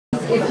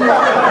if you...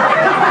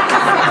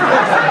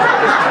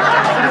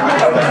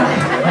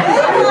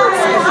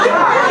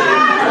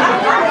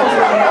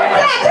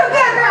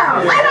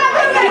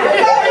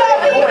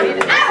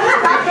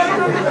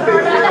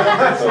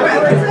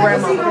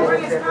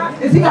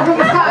 Is he gonna bring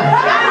his cock?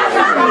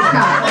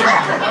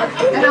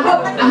 And I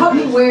hope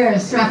he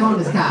wears a strap on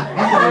his cock.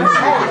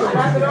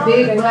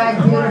 Big,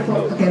 black, beautiful.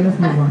 Okay, let's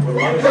move on.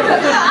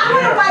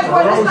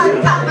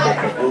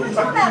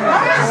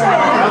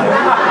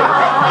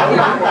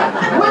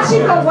 Once you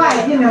go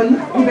white, you know, you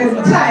better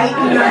be tight.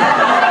 You know.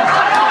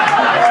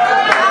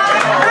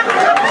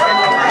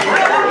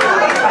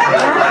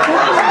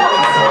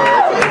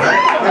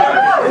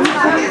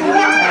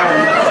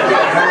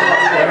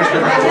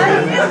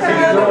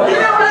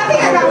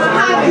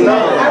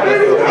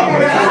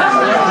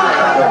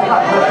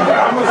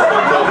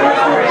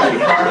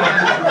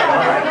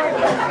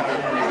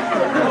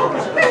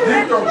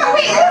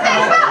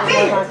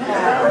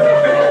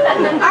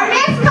 Our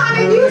next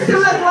comic used to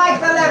look like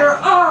the letter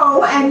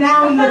O, and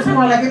now he looks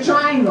more like a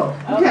triangle.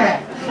 Okay.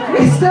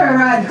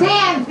 Mr.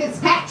 Dan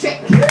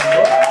Fitzpatrick.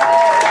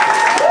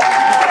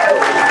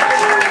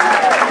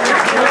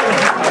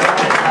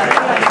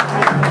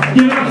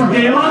 Give it up for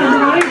Galen,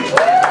 everybody.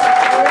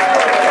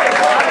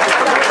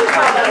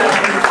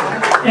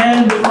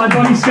 And my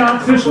buddy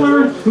Scott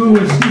Fischler, who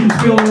with Steven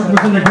Spielberg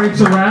was in The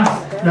Grapes of Wrath.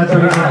 That's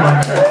what he looked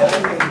like.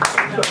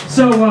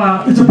 So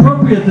it's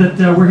appropriate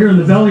that we're here in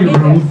the belly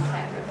room.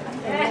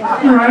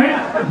 Alright?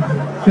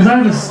 Because I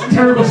have this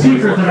terrible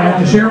secret that I have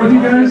to share with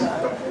you guys.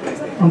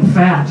 I'm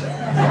fat.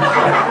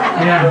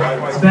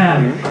 Yeah, it's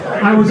bad.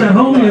 I was at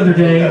home the other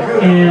day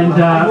and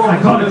I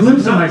caught a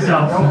glimpse of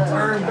myself.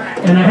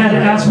 And I had to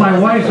ask my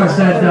wife, I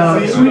said,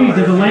 sweetie,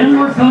 did the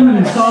landlord come and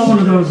install one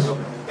of those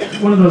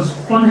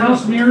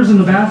funhouse mirrors in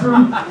the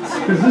bathroom?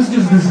 Because this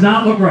just does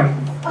not look right.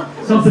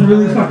 Something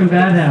really fucking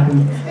bad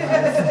happened.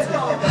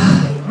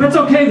 But it's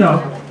okay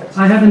though.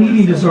 I have an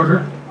eating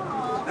disorder.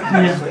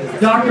 And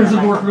doctors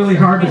have worked really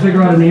hard to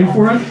figure out a name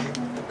for it.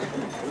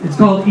 It's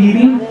called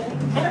eating,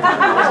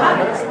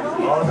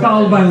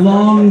 followed by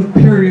long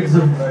periods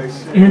of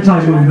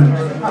anti-movement.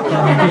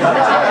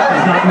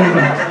 Stop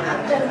moving.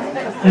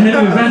 And then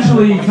it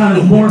eventually kind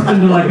of morphed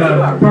into like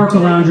a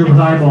Barcalounger with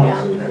eyeballs.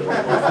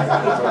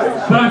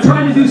 But I'm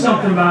trying to do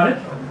something about it.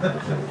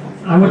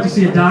 I went to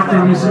see a doctor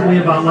recently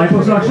about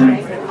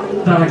liposuction.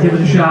 Thought I'd give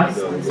it a shot.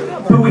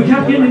 But we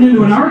kept getting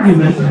into an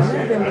argument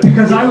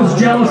because I was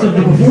jealous of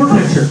the before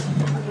picture.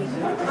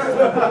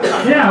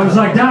 Yeah, I was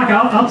like, Doc,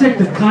 I'll take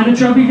the kind of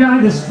chubby guy,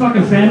 this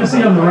fucking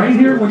fantasy on the right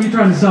here. What are you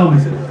trying to sell me?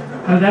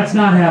 That's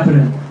not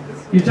happening.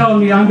 You're telling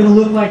me I'm going to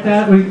look like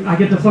that? I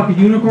get to fuck a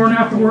unicorn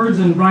afterwards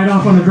and ride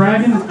off on a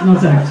dragon? No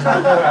thanks.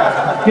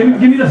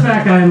 Give me the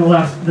fat guy on the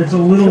left that's a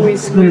little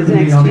clear to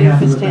me. I'll be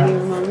happy with that.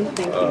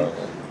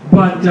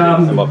 But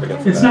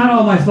it's not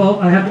all my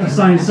fault. I have to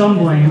assign some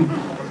blame.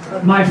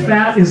 My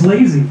fat is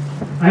lazy.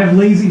 I have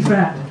lazy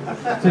fat.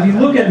 So if you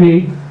look at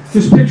me,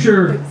 just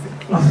picture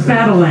a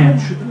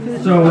fatalanche.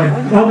 So like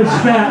all this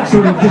fat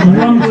sort of just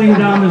rumbling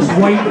down this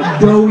white,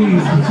 doughy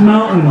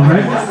mountain,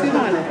 right?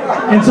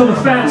 And so the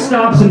fat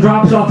stops and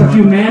drops off a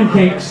few man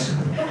cakes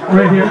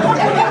right here.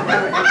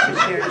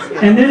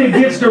 And then it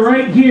gets to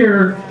right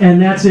here,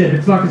 and that's it.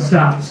 It fucking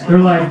stops. They're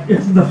like,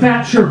 the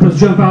fat Sherpas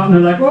jump out, and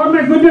they're like, oh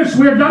my goodness,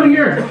 we're done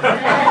here.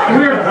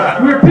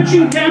 We're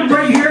pitching camp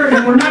right here,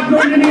 and we're not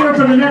going anywhere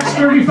for the next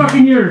 30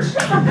 fucking years.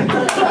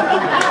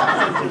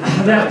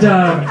 That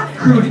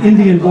crude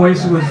Indian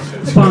voice was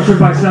sponsored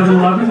by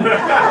 7-Eleven.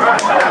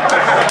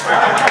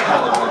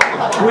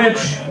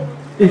 Which,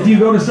 if you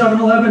go to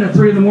 7-Eleven at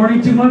 3 in the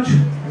morning too much,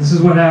 this is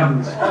what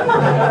happens.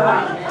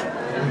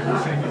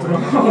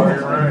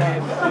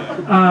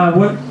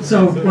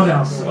 What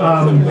else?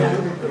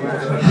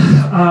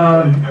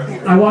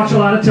 I watch a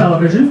lot of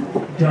television.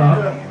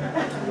 Duh.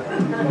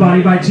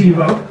 Body by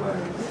TiVo.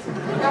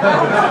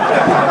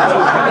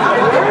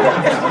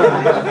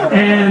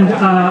 And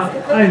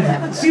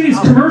I see these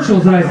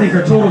commercials that I think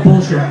are total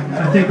bullshit.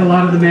 I think a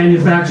lot of the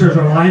manufacturers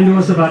are lying to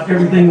us about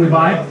everything we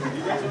buy.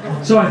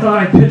 So I thought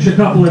I'd pitch a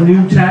couple of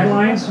new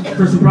taglines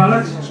for some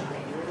products.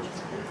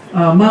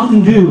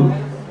 Mountain Dew.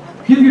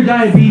 Give your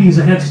diabetes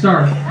a head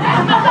start.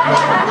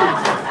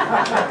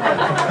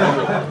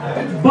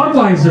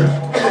 Budweiser.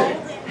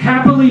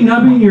 Happily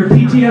numbing your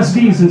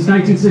PTSD since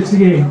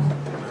 1968.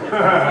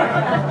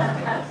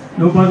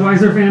 No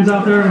Budweiser fans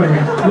out there?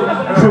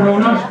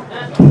 Corona?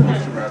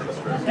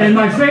 And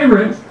my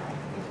favorite,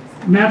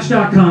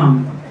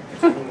 Match.com.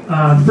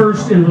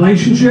 First in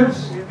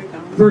relationships,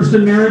 first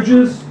in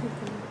marriages,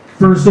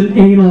 first in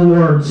anal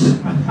awards.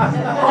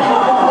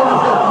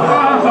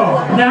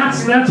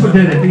 That's what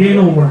did it, the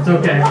anal awards.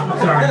 Okay,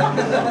 sorry.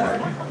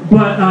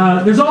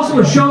 But there's also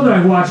a show that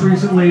I've watched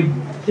recently.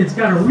 It's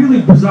got a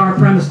really bizarre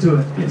premise to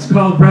it. It's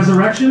called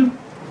Resurrection,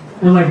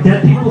 where like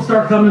dead people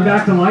start coming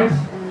back to life.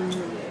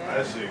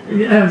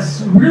 Yeah,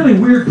 it's a really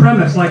weird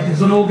premise. Like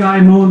there's an old guy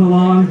mowing the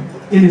lawn,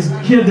 and his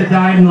kid that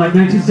died in like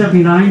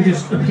 1979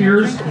 just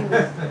appears,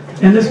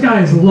 and this guy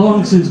has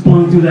long since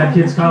blown through that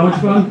kid's college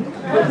fund.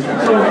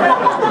 So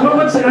Well,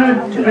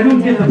 I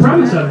don't get the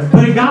premise of it,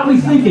 but it got me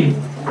thinking.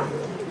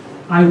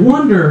 I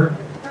wonder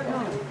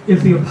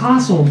if the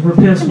apostles were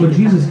pissed when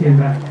Jesus came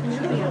back.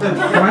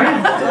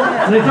 Right?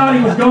 They thought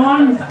he was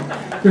gone.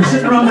 They're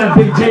sitting around that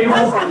big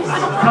table,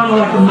 kind of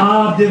like a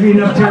mob,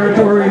 divvying up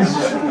territories.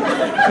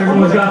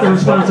 Everyone's got their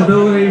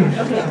responsibility.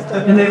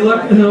 And they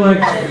look and they're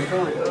like,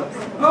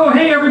 oh,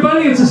 hey,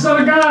 everybody, it's the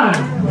Son of God.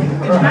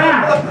 It's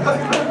back.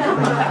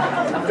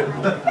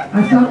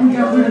 I thought we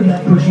got rid of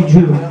that pushy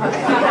Jew.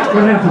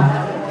 What happened?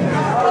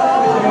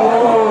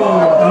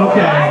 Oh,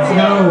 okay.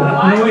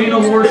 No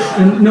anal warts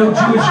and no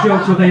Jewish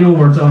jokes with anal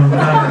warts on them.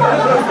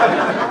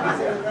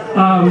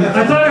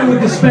 I thought I would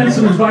dispense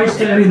some advice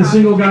to any of the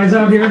single guys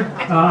out here.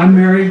 I'm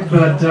married,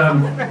 but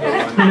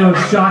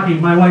it's shocking.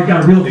 My wife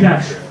got a real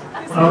catch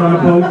out on a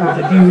boat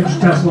with a huge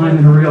test line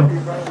and a reel.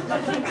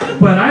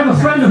 But I have a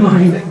friend of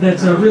mine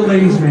that's a real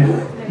ladies'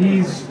 man.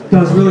 He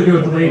does really good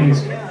with the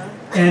ladies.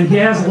 And he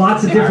has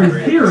lots of different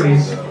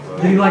theories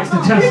that he likes to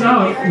test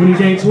out when he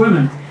dates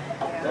women.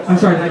 I'm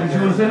sorry, did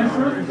you want to finish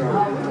first?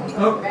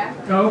 Oh,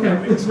 okay.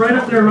 It's right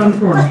up there around the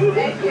corner.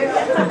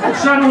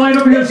 Shine a light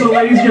over here so the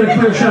ladies get a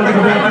clear shot of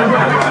the bathroom.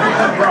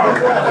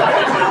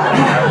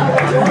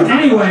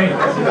 Anyway,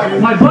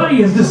 my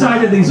buddy has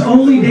decided that he's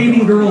only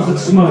dating girls that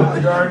smoke.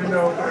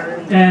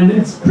 And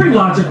it's pretty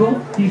logical.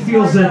 He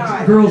feels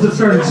that girls that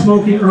started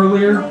smoking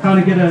earlier kind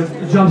of get a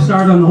jump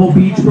start on the whole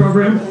beach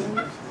program.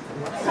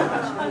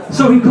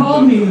 So he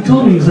called me and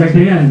told me, he's like,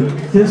 Dan,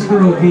 this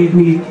girl gave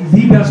me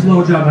the best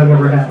blowjob I've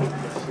ever had.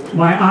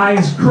 My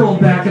eyes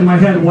curled back in my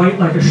head white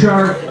like a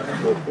shark.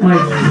 My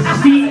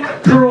feet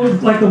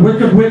curled like the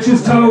Wicked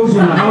Witch's toes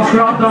when the house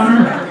dropped on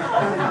her.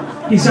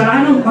 He said,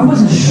 I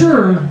wasn't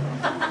sure,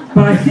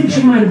 but I think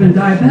she might have been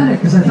diabetic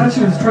because I thought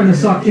she was trying to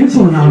suck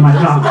insulin out of my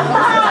top.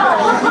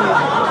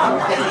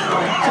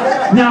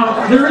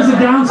 Now, there is a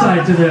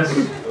downside to this.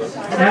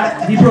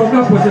 He broke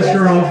up with this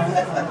girl,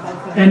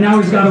 and now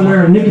he's got to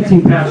wear a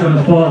nicotine patch on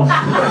his balls.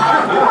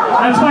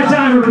 That's my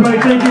time, everybody.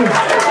 Thank you.